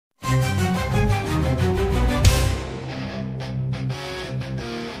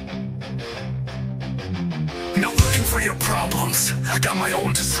for your problems. I got my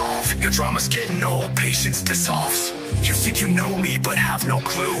own to solve. Your drama's getting old, patience dissolves. You think you know me, but have no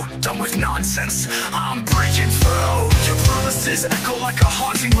clue. Done with nonsense, I'm breaking through. Your promises echo like a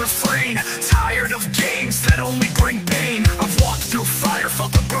haunting refrain. Tired of games that only bring pain. I've walked through fire,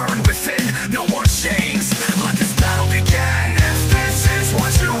 felt the burn within. No more chains, let this battle begin. If this is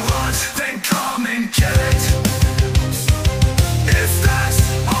what you want, then come and get it. If that's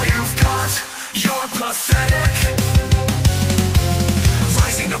all you've got, you're pathetic.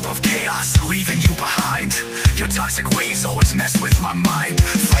 Rising above chaos, leaving you behind. Your toxic ways always mess with my mind.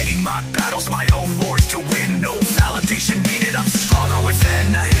 Fighting my battles, my own wars to win. No validation needed, I'm stronger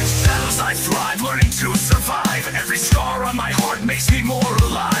within. Battles I thrive, learning to survive. Every scar on my heart makes me more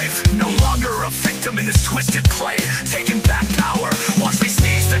alive. No longer a victim in this twisted play. Taking back power, watch me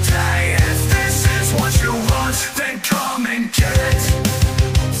seize the day. If this is what you want, then come and get it.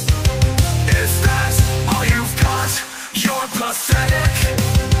 If that's all you've got, you're pathetic.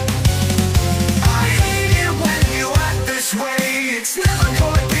 I hate it when you act this way. It's never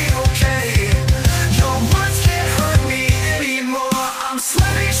gonna be okay. Your words can't hurt me anymore. I'm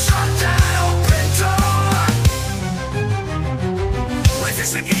slamming shut that open door. Life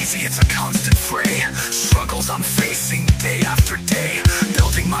isn't easy, it's a constant fray. Struggles I'm facing day after day.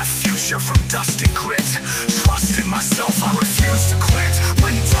 Building my future from dust and grit. Trust in myself, I refuse to quit.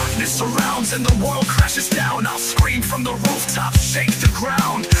 When darkness surrounds and the world crashes down, I'll scream from the rooftop, shake the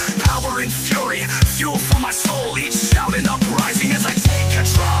ground. Power and fury, fuel for my soul. Each shout and uprising as I take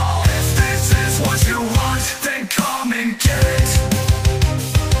control. If this is what you want, then come and get it.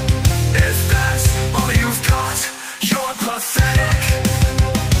 If that's all you've got, you're pathetic.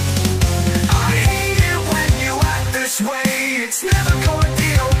 I hate it when you act this way. It's never gonna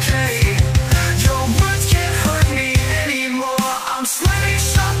be okay. Your words can't hurt me anymore. I'm slamming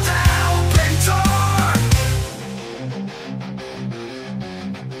shut that open door.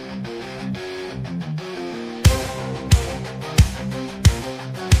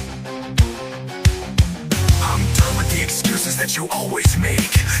 I'm done with the excuses that you always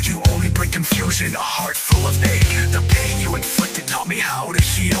make. You only bring confusion, a heart full of ache. The pain you inflicted taught me how to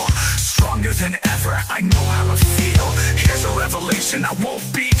heal. Stronger than ever, I know how to feel. Here's a revelation, I won't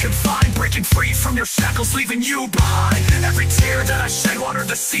be confined. Breaking free from your shackles, leaving you behind. Every tear that I shed watered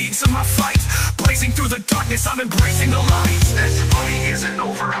the seeds of my fight. Blazing through the darkness, I'm embracing the light. This fight isn't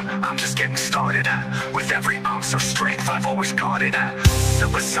over, I'm just getting started. With every ounce of strength I've always got it.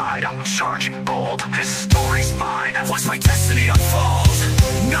 Step aside, I'm charging bold. This story's mine, watch my destiny unfold.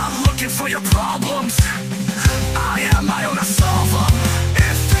 Not looking for your problems, I am my own to solve them.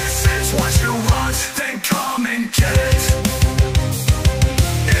 If this is what you want, then come and get it.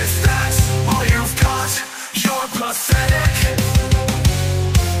 If that's all you've got, you're pathetic.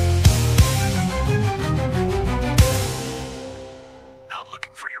 Not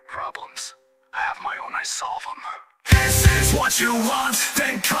looking for your problems, I have my own, I solve them. This is what you want,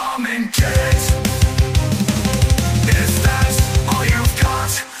 then come and get it.